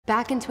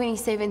Back in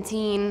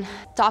 2017,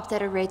 stopped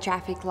at a red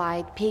traffic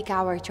light, peak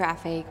hour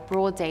traffic,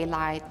 broad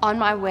daylight, on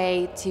my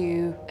way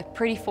to a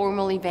pretty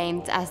formal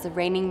event as the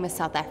reigning Miss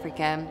South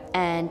Africa,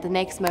 and the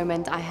next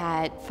moment I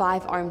had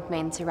 5 armed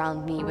men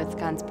surround me with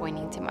guns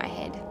pointing to my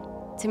head.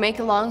 To make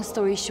a long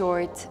story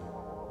short,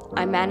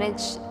 I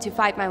managed to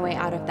fight my way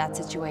out of that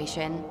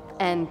situation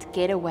and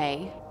get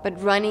away,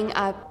 but running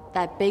up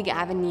that big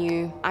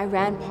avenue, I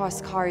ran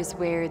past cars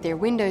where their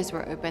windows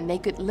were open. They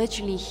could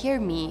literally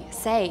hear me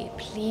say,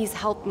 "Please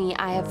help me,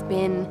 I have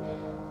been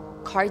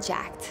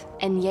carjacked,"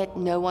 and yet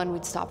no one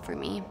would stop for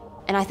me.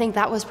 And I think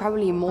that was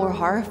probably more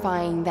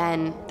horrifying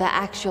than the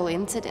actual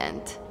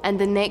incident. And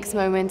the next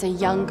moment, a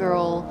young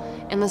girl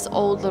in this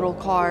old little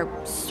car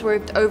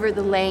swerved over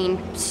the lane,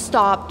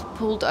 stopped,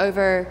 pulled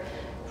over,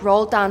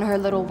 rolled down her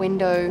little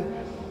window,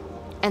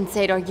 and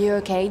said, "Are you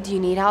okay? Do you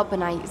need help?"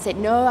 And I said,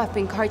 "No, I've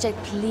been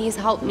carjacked, please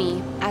help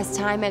me." As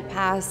time had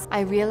passed,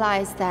 I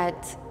realized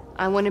that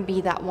I want to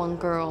be that one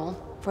girl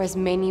for as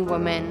many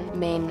women,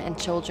 men, and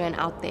children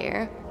out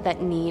there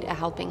that need a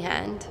helping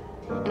hand.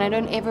 And I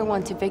don't ever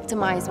want to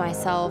victimize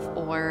myself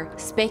or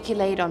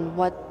speculate on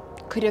what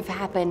could have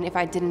happened if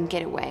I didn't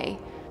get away.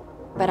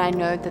 But I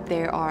know that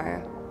there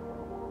are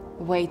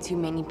way too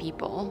many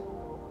people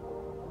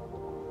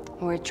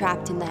who are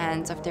trapped in the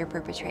hands of their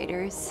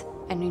perpetrators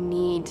and who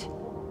need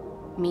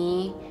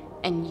me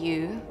and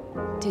you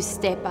to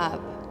step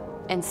up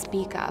and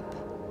speak up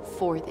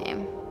for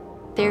them.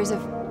 There's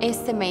an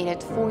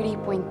estimated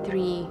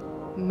 40.3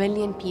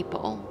 million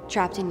people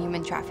trapped in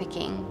human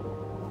trafficking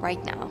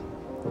right now,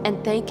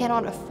 and they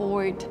cannot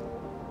afford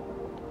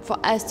for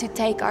us to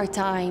take our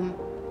time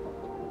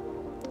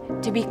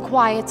to be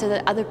quiet so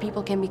that other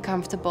people can be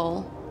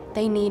comfortable.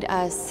 They need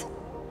us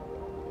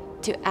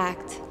to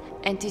act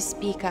and to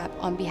speak up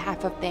on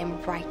behalf of them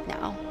right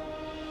now.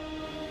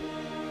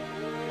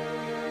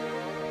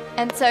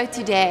 And so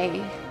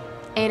today,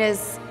 it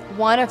is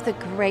one of the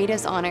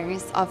greatest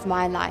honors of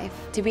my life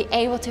to be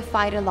able to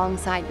fight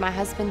alongside my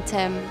husband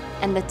Tim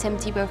and the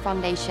Tebow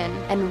Foundation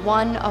and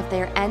one of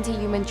their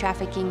anti-human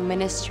trafficking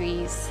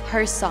ministries,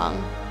 Her Song,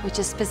 which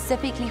is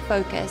specifically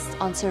focused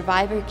on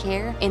survivor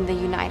care in the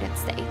United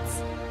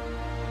States.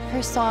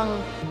 Her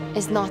Song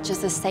is not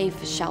just a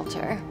safe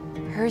shelter.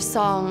 Her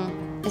Song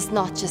is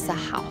not just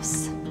a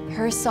house.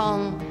 Her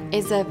Song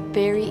is a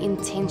very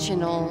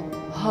intentional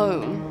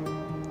home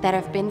that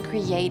have been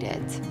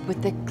created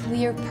with the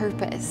clear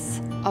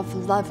purpose of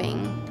loving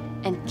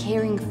and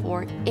caring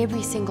for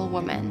every single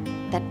woman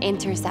that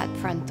enters that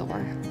front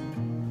door.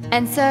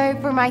 And so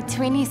for my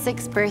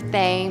 26th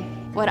birthday,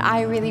 what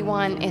I really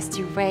want is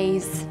to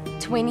raise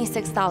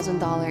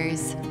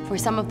 $26,000 for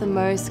some of the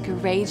most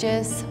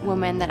courageous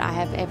women that I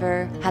have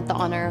ever had the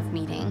honor of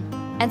meeting.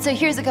 And so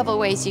here's a couple of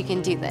ways you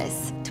can do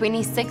this.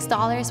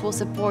 $26 will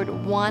support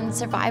one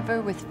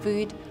survivor with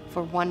food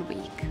for 1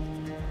 week.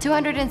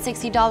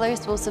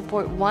 $260 will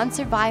support one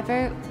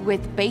survivor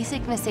with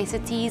basic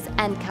necessities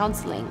and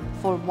counseling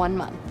for 1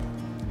 month.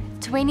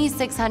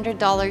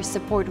 $2,600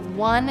 support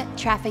one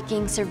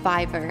trafficking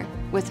survivor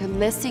with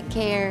holistic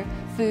care,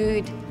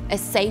 food, a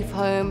safe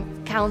home,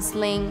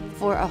 counseling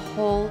for a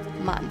whole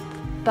month.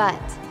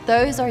 But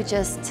those are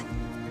just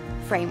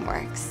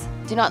frameworks.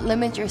 Do not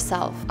limit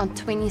yourself on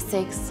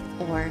 $26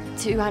 or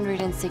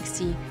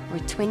 $260 or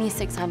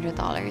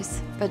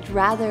 $2,600, but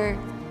rather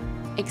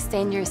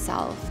extend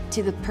yourself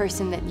to the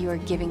person that you are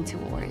giving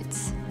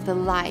towards, the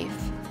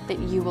life that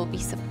you will be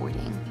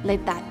supporting.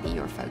 Let that be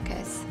your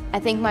focus. I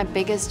think my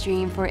biggest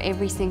dream for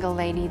every single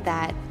lady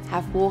that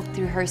have walked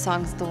through Her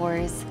Song's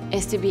doors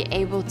is to be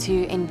able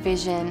to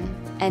envision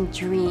and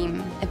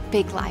dream a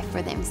big life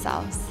for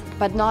themselves.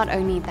 But not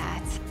only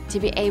that, to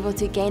be able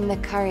to gain the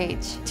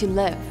courage to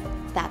live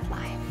that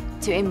life,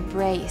 to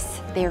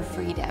embrace their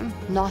freedom,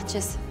 not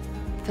just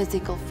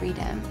physical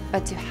freedom,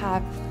 but to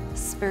have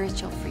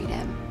spiritual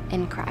freedom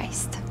in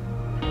Christ.